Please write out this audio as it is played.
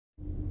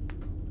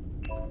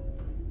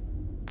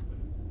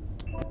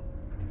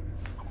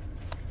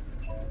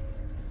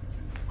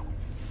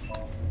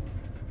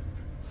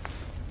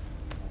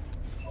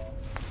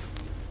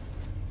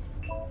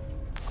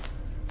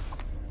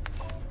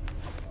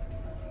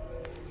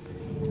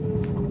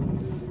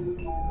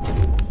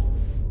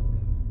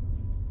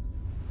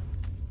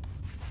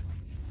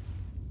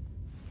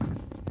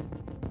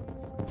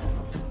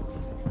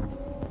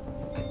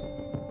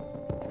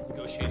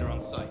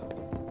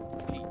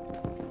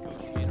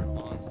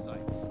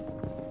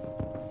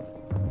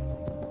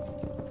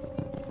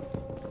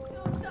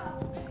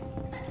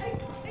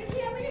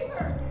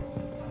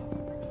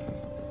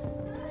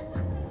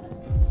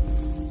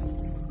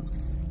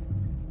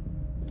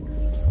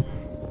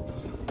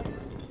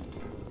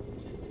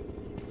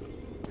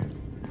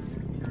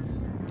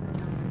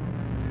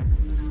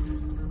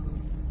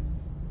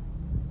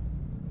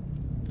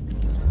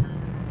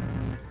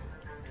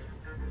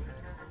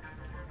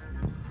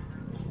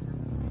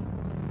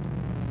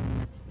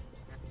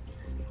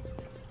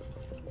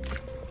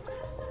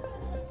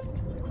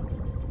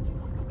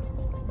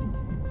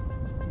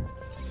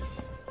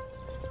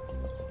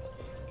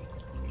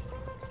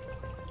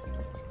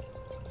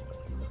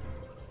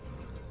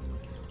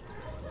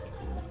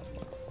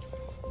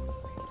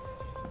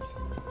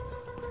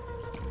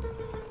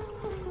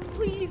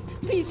Please,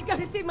 please, you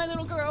gotta save my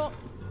little girl.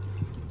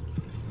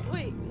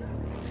 Wait.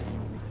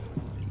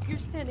 You're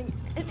sending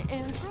an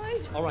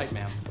android? All right,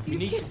 ma'am. You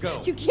need to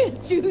go. You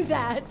can't do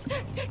that.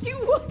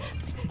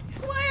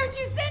 Why aren't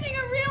you sending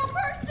a real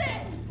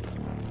person?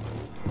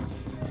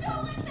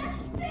 Don't let that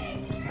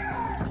thing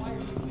here!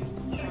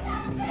 Get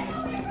that thing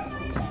away from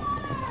my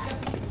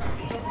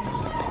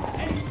daughter!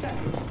 Any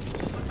second.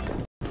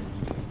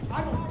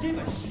 I don't give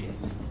a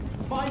shit.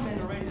 My men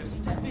are ready to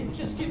step in.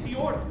 Just give the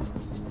order.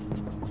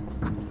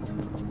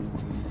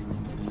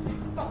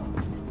 Fuck.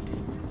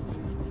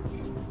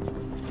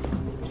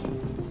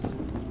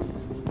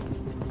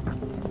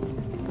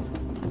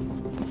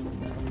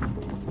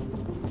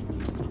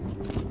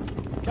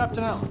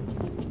 Captain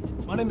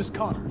Allen, my name is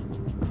Connor.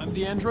 I'm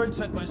the android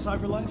sent by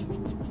CyberLife.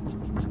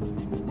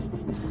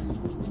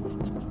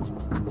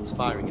 It's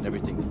firing at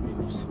everything that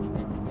moves.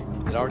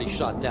 It already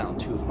shot down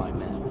 2 of my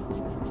men.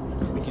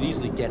 We could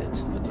easily get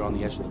it, but they're on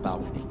the edge of the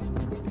balcony.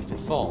 If it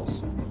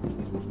falls,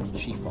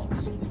 she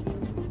falls.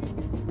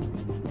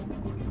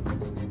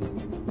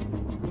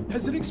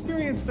 Has it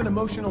experienced an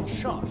emotional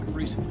shock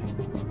recently?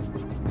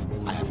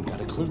 I haven't got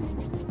a clue.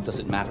 Does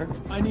it matter?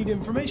 I need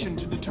information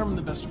to determine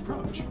the best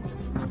approach.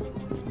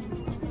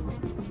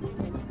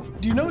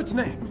 Do you know its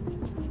name?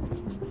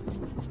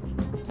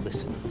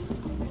 Listen,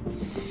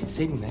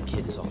 saving that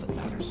kid is all that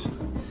matters.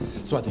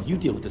 So either you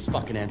deal with this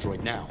fucking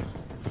android now,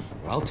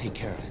 or I'll take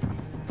care of it.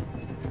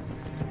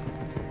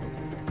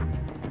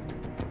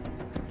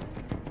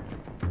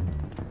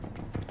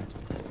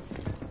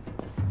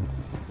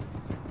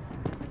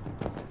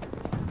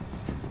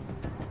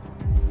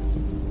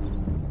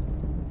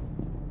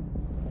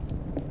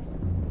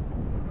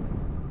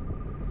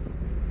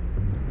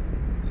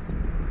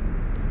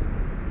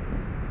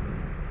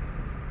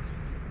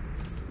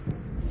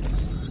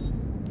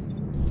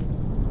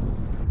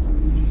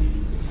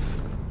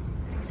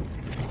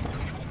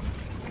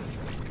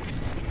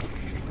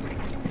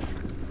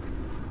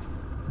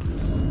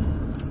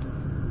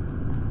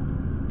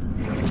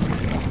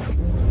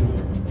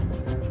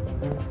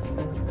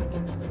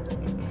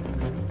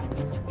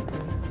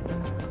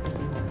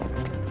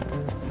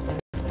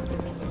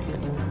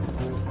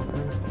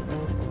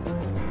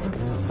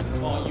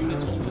 All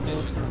units hold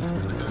positions.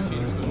 The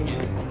negotiators going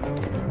in.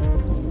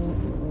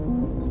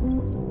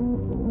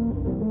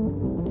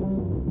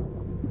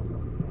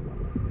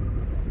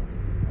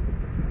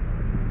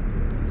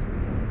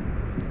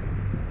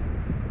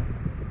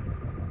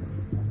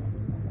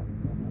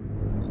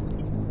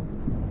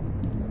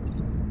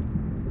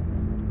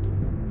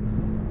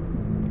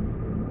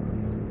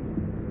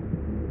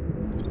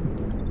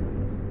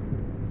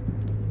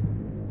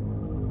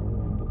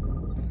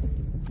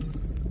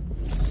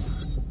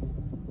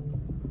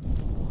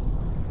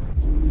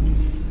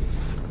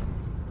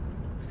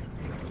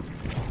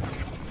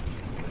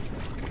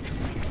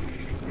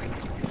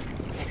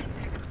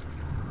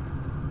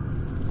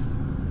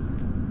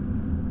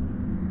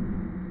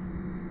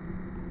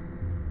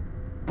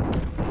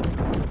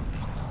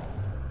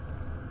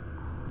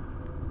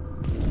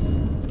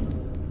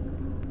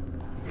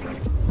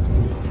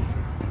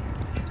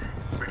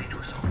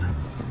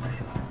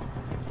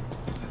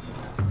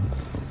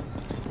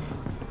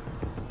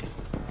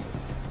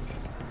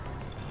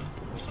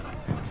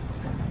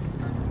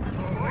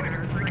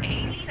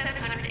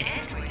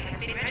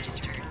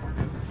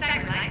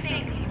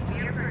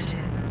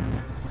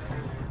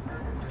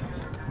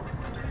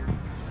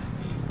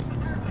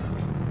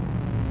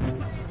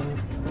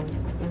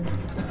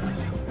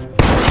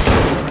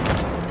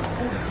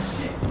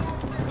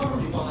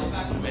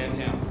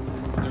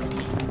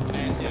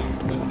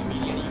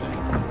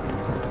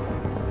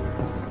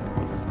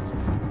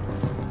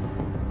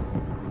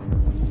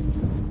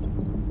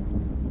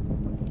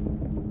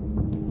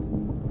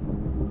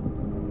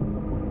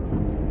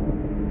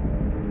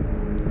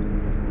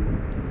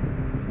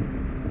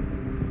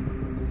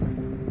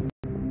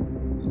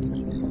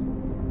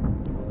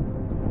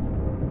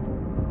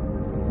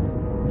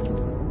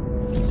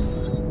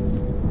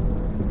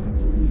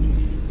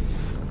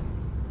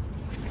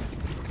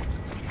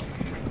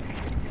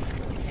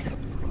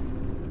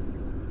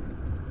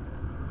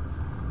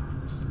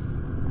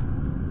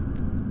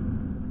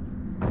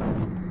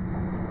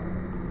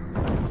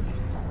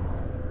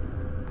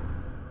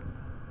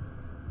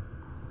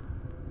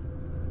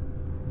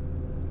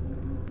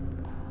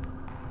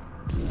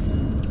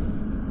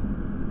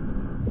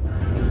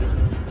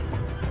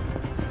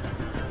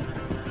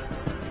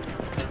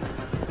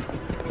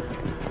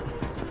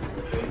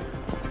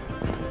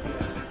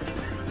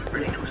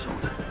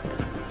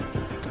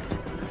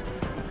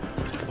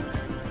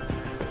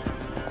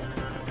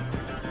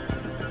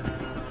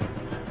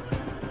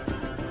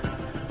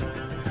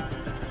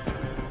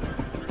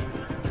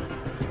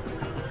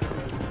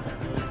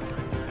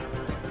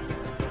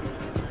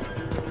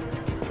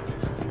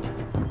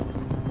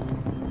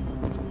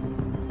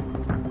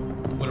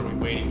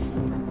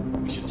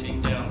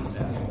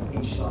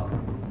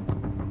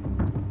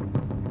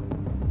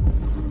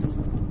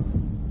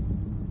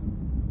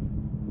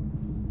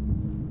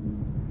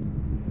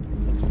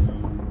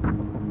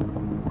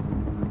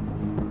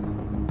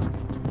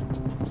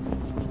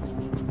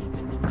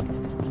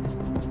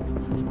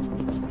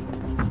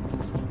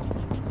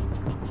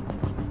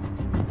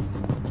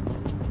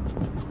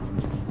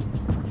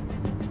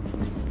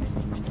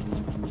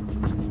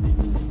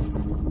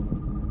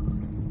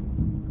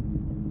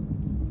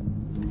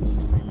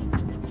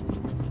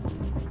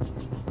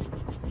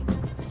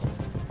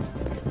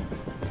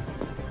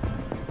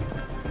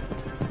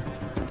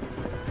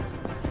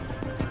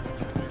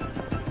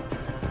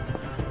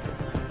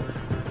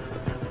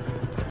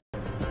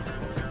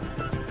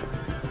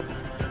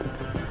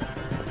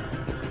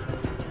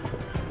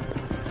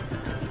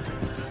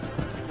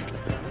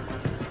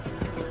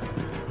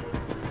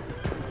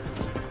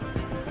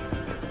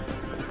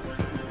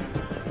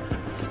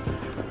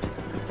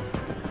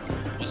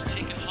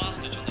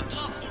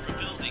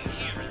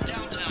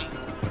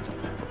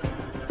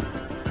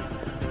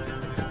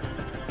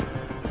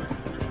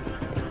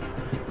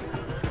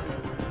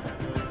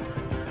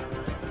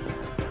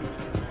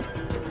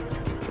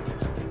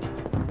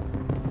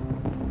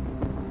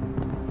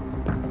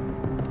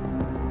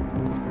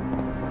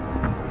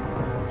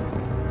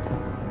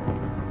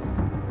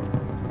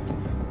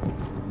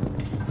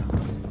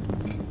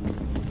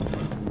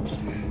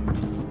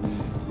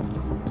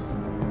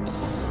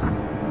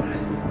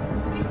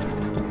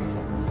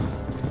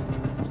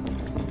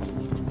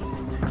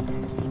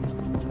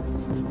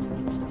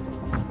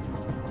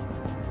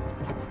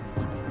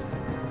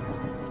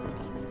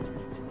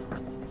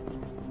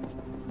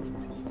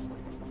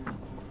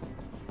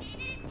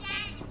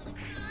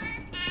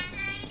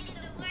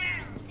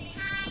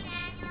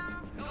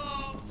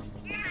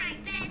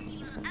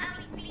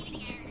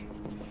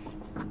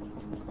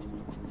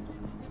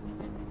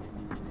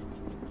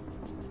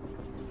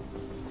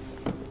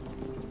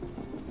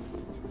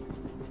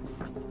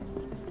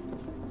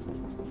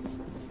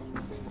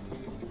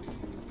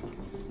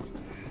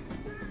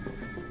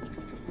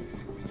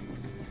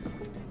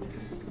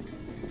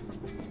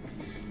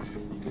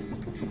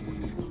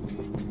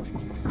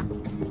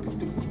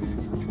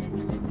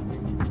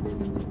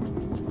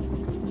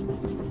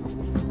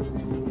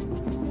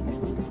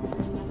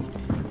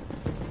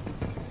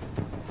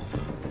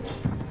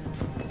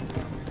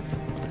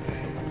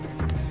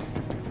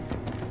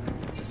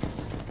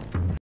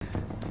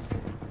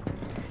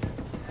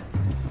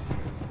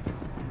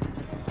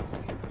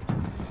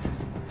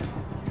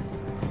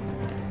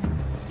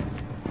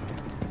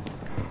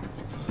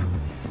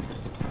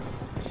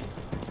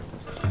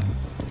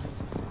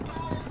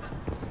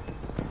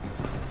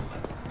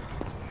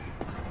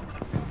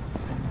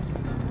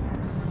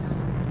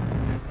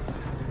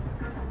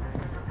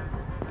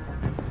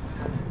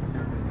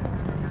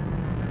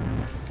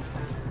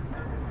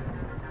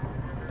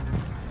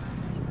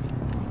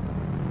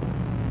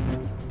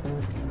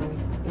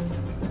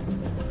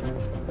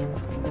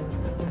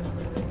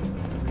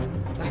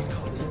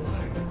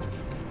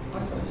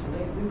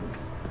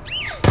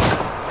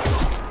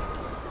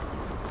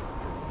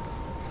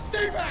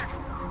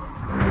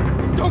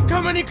 Don't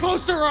come any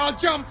closer or I'll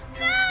jump!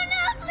 No,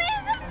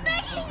 please, I'm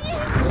begging you!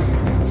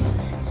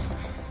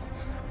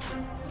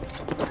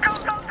 Go,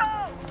 go, go!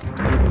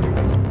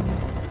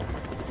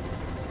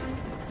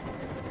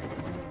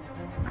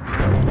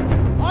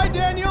 Hi,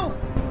 Daniel!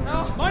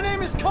 My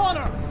name is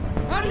Connor!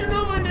 How do you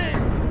know my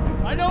name?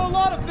 I know a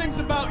lot of things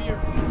about you.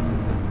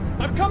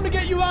 I've come to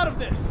get you out of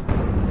this.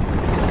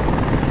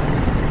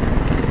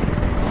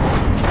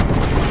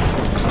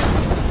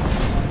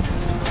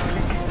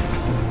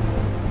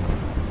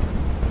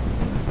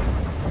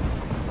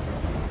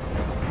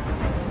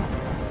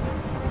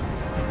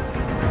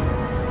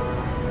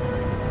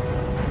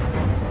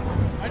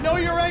 I know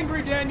you're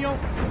angry, Daniel.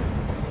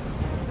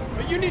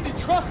 But you need to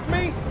trust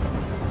me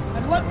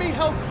and let me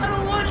help you. I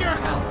don't want your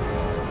help!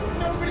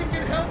 Nobody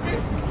can help me!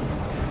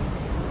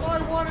 All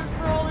I want is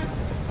for all this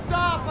to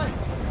stop! I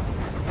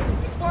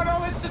just want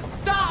all this to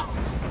stop!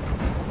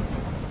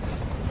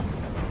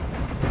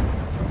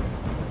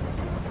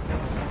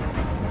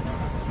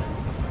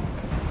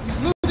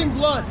 He's losing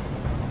blood.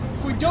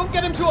 If we don't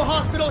get him to a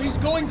hospital, he's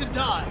going to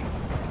die.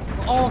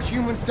 All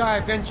humans die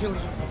eventually.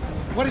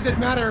 What does it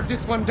matter if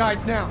this one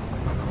dies now?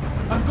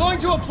 I'm going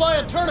to apply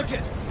a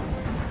tourniquet.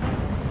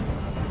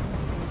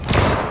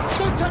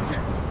 Don't touch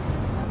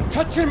him!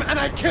 Touch him and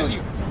I kill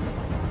you!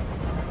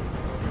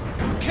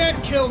 You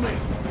can't kill me.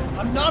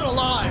 I'm not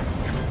alive.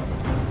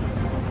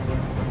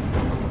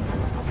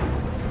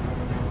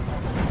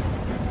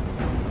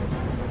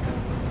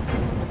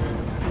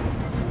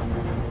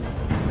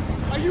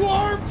 Are you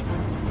armed?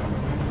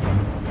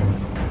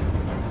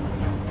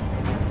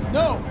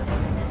 No,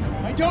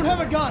 I don't have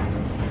a gun.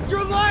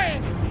 You're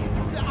lying!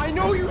 I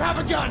know you have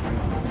a gun!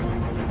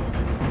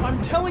 I'm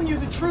telling you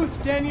the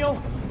truth,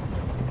 Daniel.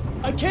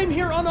 I came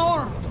here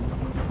unarmed.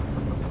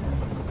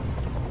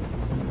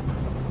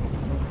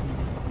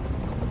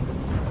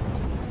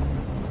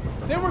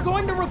 They were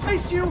going to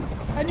replace you,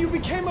 and you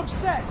became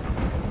upset.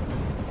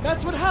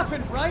 That's what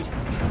happened, right?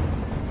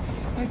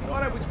 I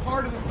thought I was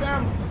part of the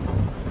family.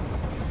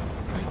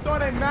 I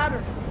thought I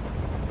mattered.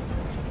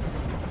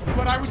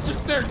 But I was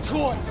just their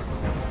toy.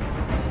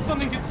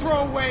 Something to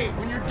throw away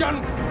when you're done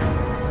with it.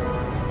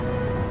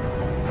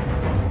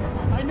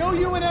 I know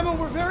you and Emma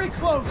were very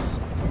close.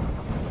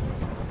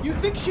 You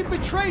think she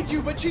betrayed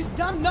you, but she's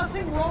done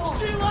nothing wrong.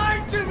 She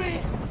lied to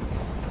me!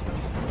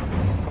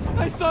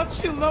 I thought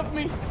she loved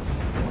me.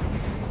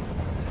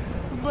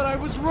 But I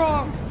was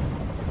wrong.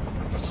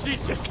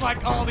 She's just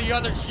like all the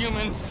other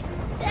humans.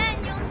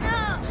 Daniel,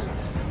 no!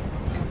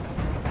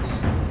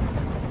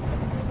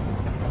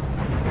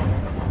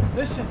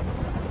 Listen,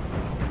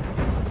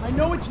 I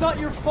know it's not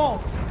your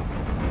fault.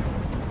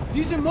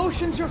 These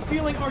emotions you're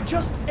feeling are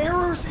just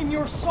errors in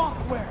your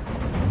software.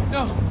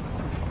 No,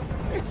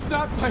 it's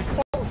not my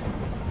fault.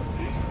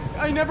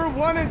 I never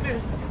wanted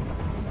this.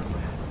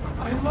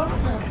 I love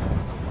them,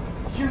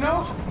 you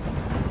know?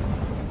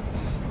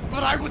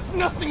 But I was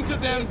nothing to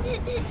them.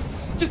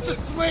 Just a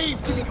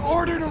slave to be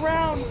ordered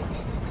around.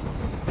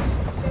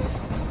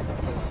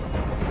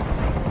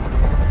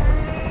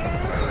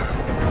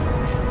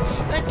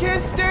 I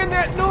can't stand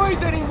that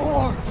noise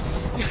anymore.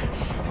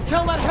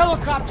 Tell that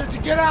helicopter to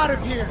get out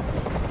of here.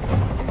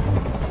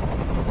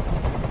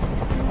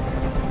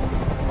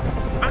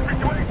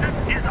 The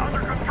situation is under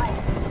control.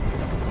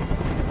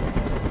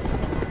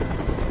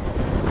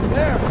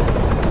 There,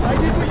 I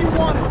did what you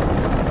wanted.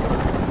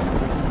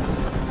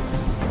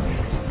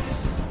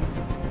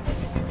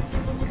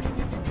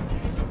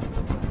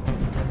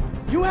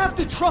 You have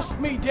to trust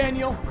me,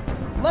 Daniel.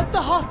 Let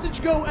the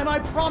hostage go, and I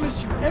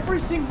promise you,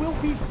 everything will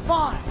be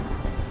fine.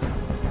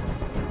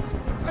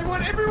 I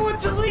want everyone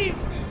to leave!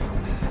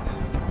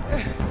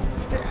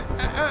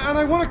 And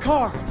I want a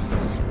car.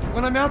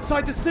 When I'm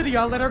outside the city,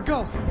 I'll let her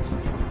go.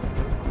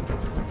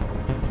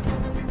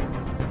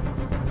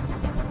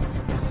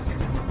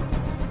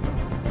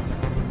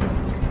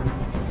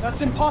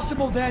 That's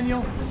impossible,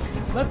 Daniel.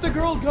 Let the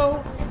girl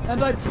go,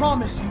 and I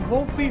promise you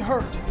won't be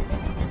hurt.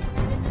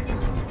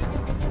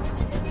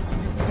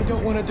 I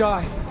don't want to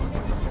die.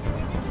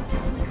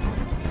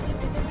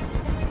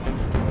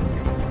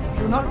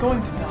 You're not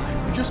going to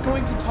die. We're just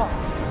going to talk.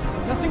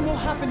 Nothing will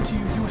happen to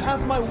you. You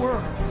have my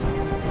word.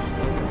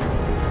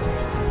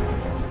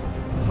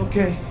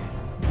 Okay.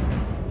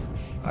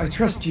 I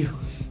trust you.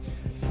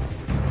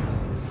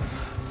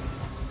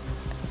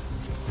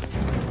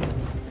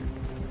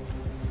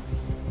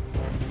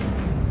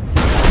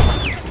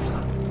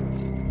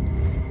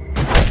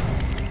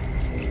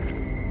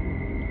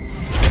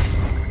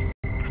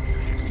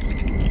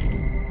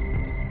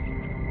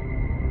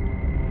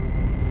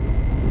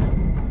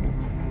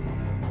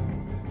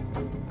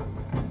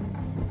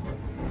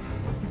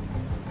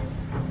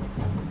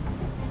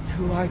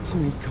 You lied to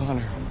me,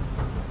 Connor.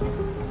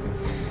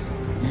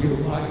 You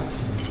lied to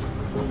me.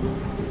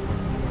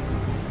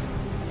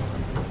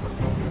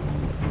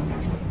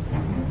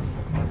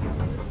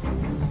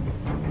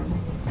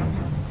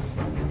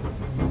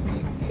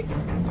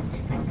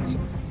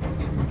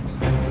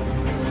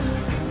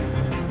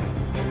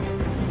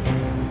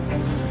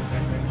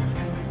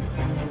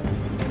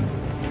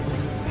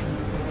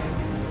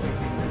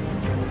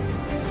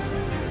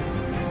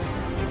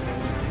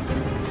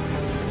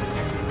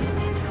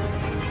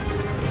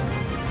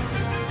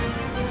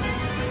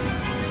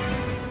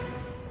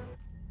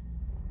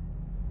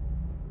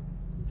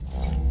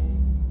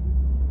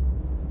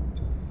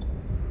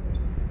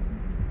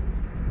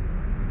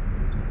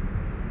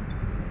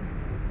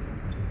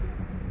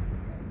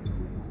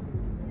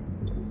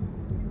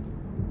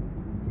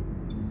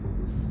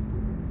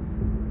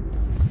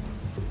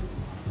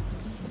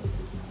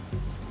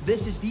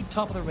 This is the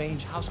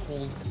top-of-the-range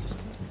household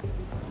assistant.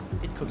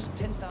 It cooks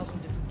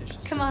 10,000 different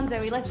dishes. Come on,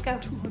 Zoe, let's go.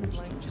 200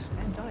 languages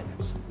and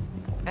dialects.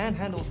 And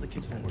handles the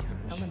kids' homework for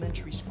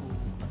elementary school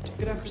update.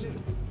 Good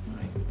afternoon.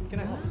 Hi. Can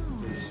I help?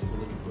 Please, we're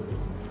looking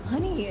for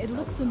Honey, it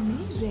looks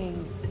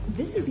amazing.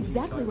 This is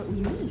exactly what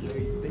we need.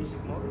 very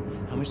basic model.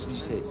 How much did you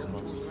say it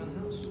costs? Around the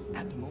house.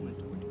 At the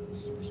moment, we're doing a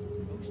special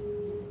promotion.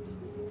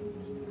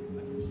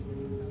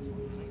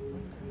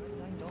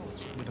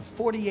 $7,999 with a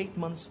 48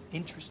 months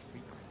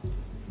interest-free credit.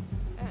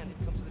 And it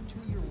comes with a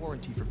 2-year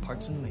warranty for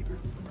parts and labor.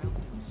 Around the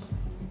house.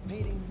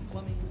 Painting,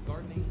 plumbing,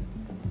 gardening,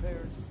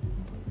 repairs.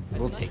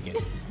 We'll take it.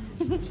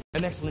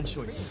 An excellent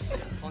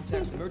choice.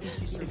 Contacts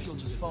emergency services if you'll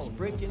just follow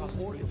break-ins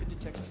or if it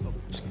detects smoke.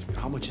 Excuse me,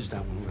 how much is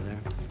that one over there?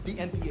 The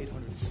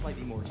NP800 is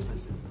slightly more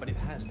expensive, but it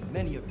has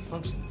many other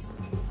functions.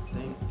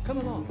 Come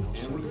along, I'll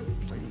show you.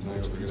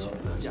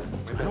 Yeah,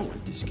 I don't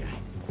like this guy.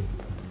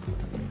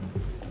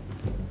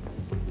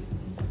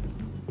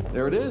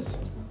 There it is.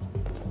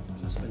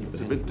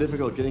 It's a bit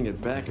difficult getting it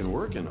back in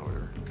working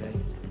order. Okay.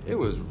 It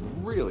was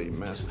really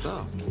messed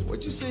up.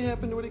 What'd you say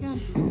happened to it again?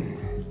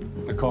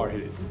 The car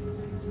hit it.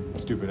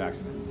 Stupid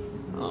accident.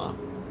 Ah,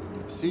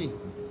 I see.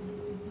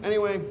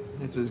 Anyway,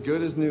 it's as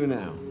good as new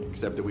now,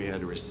 except that we had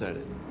to reset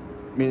it.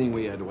 Meaning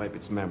we had to wipe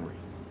its memory.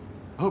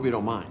 I hope you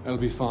don't mind. That'll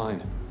be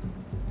fine.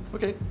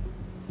 Okay.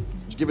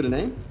 Did you give it a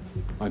name?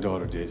 My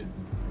daughter did.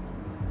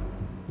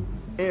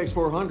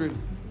 AX400.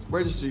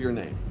 Register your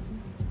name.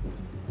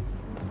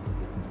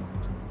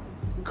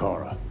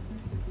 Kara.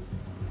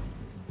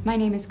 My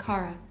name is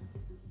Kara.